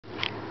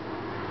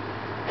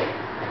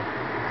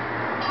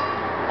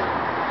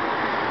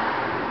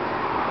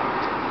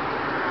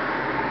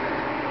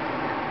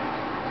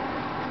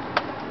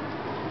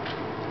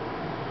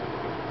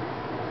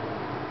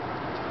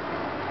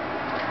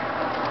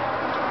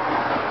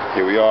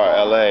Here we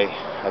are, LA,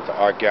 at the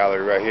art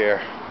gallery right here.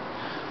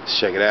 Let's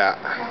check it out.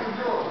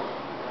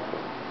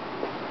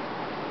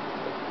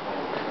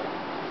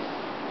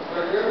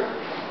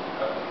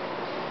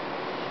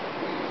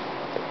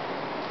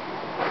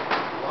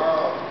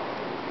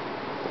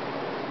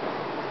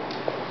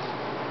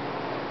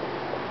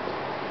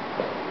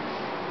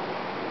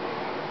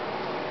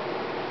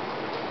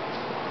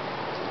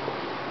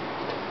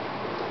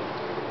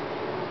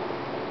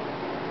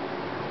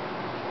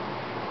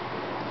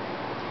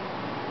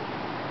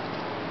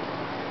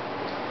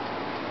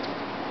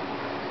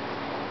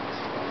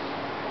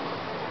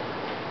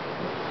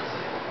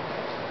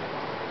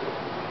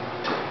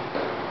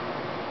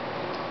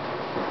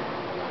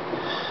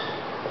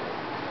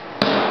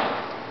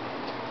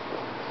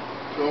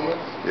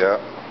 Yeah.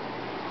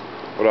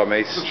 What up,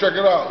 Mace? So check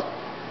it out.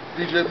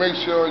 DJ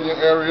Maseo in your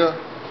area.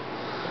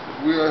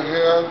 We are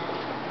here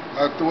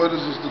at the, what is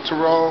this, the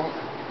Terrell?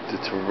 The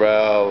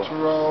Terrell.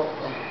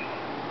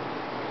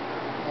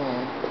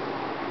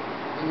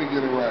 Let me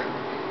get it right.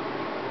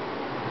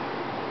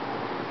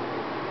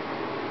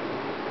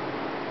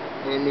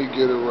 Let me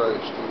get it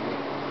right, Stevie.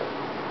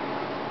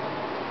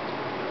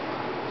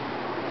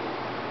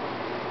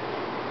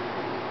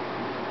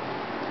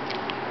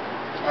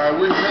 Alright,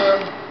 we're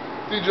here.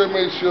 DJ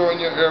Maseo in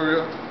your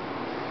area,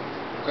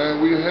 and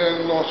we're here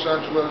in Los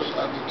Angeles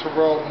at the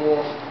Terrell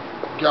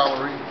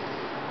Gallery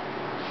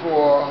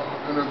for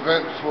an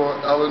event for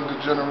Ellen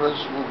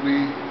DeGeneres,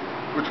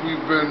 which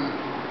we've been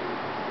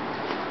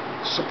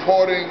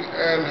supporting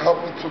and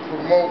helping to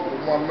promote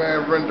with my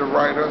man Renda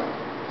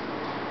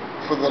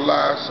for the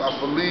last, I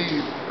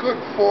believe, good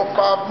 4 or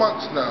 5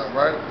 months now,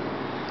 right?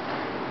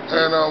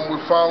 And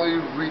we finally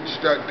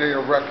reached that day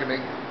of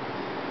reckoning.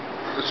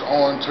 It's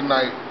on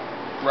tonight,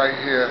 right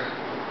here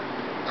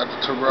at the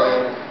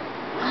Terrell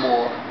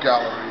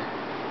Gallery,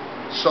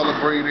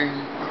 celebrating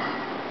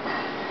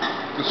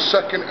the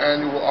 2nd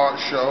annual art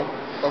show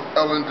of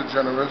Ellen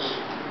DeGeneres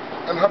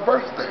and her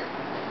birthday.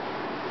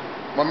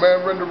 My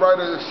man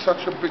Renda is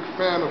such a big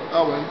fan of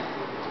Ellen.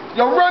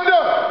 Yo,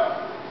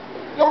 Renda!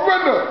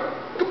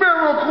 Come here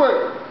real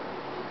quick.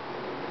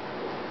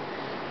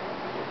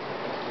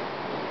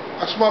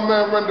 That's my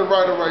man Renda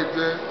right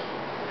there.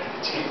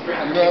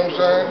 You know what I'm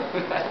saying?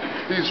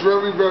 He's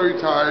very, very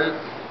tired.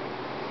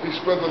 He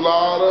spent a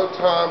lot of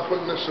time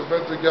putting this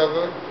event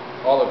together.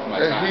 All of my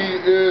time. And he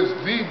is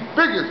the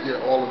biggest,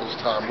 all of his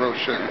time, real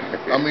shit.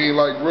 I mean,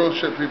 like, real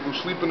shit, people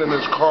sleeping in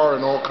his car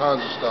and all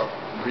kinds of stuff.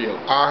 Real.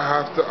 I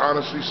have to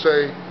honestly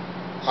say,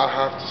 I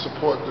have to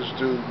support this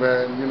dude,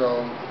 man. You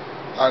know,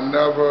 I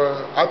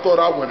thought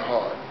I went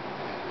hard.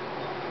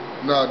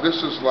 Nah, this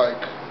is like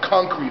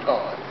concrete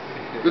hard.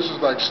 This is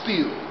like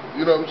steel.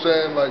 You know what I'm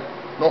saying? Like,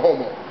 no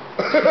homo.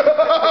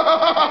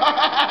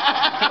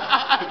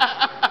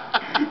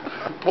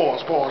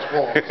 Pause. Go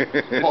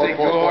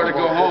hard or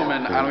go home,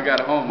 and I don't got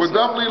a home. But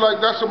definitely,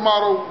 like, that's a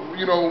motto,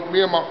 you know,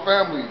 me and my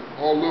family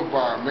all live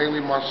by, mainly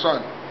my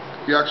son.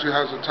 He actually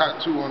has a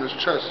tattoo on his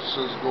chest that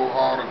says, go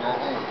hard or go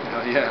home.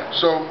 Hell yeah.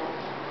 So,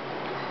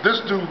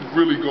 this dude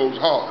really goes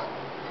hard.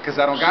 Because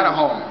I don't got a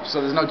home, so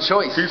there's no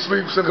choice. He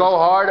sleeps in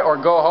Go hard or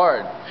go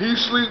hard. He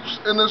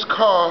sleeps in his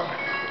car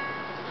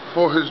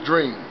for his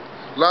dream.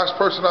 Last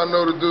person I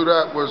know to do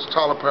that was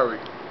Tyler Perry.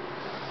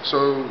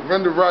 So,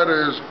 Renda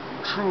is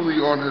truly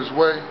on his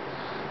way.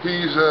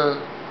 He's the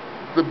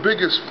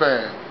biggest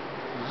fan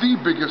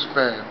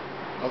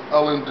of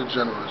Ellen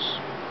DeGeneres.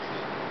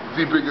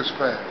 The biggest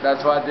fan.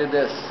 That's why I did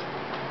this.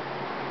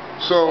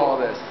 So, all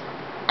this.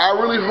 I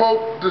really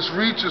hope this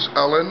reaches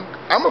Ellen.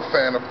 I'm a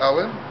fan of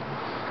Ellen.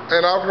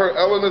 And I've heard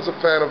Ellen is a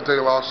fan of De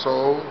La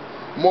Soul.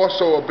 More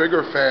so a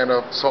bigger fan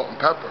of Salt and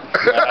Pepper.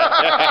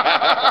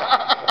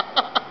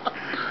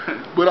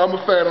 But I'm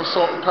a fan of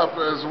Salt and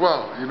Pepper as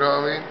well, you know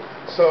what I mean?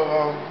 So,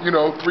 you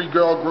know,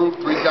 3-girl group,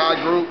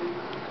 3-guy group,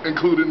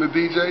 including the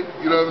DJ,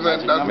 you know what I'm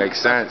saying? That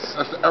makes sense.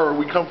 That's the era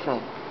we come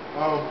from.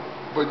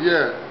 But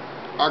yeah,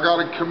 I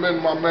gotta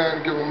commend my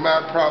man, give him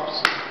mad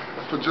props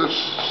for just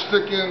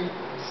sticking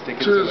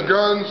to his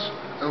guns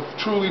and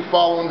truly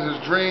following his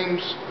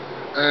dreams.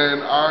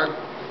 And I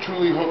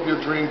truly hope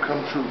your dream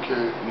come true,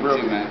 kid. Me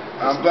really. too, man.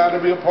 I'm glad to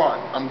be a part.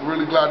 I'm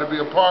really glad to be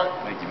a part.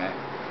 Thank you, man.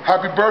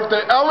 Happy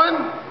birthday,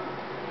 Ellen!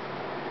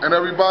 And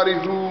everybody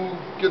who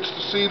gets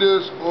to see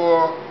this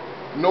or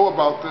know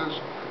about this,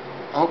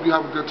 I hope you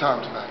have a good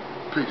time tonight.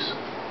 Peace.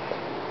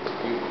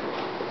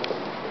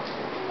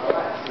 All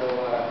right, so,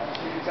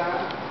 see you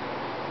time.